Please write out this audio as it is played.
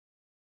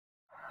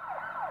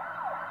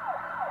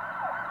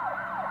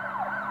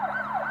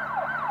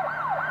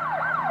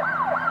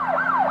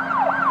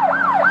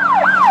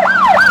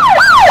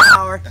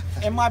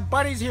and my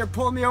buddies here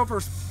pulled me over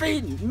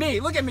speeding. Me,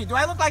 look at me. Do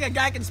I look like a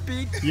guy can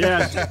speed?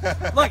 Yeah.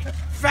 Look,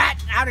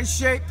 fat, out of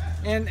shape,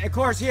 and of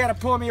course he had to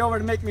pull me over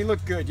to make me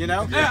look good, you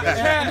know?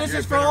 And this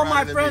is for all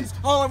my friends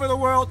all over the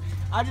world.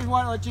 I just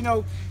want to let you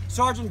know,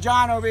 Sergeant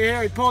John over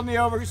here, he pulled me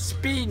over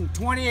speeding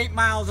 28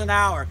 miles an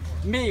hour.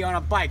 Me on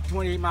a bike,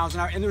 28 miles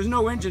an hour, and there's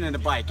no engine in the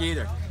bike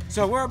either.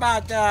 So we're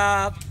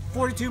about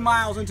 42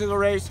 miles into the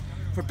race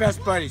for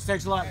Best Buddies.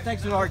 Thanks a lot.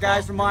 Thanks to our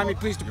guys from Miami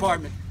Police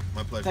Department.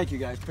 My pleasure. Thank you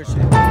guys, appreciate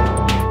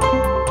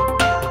it.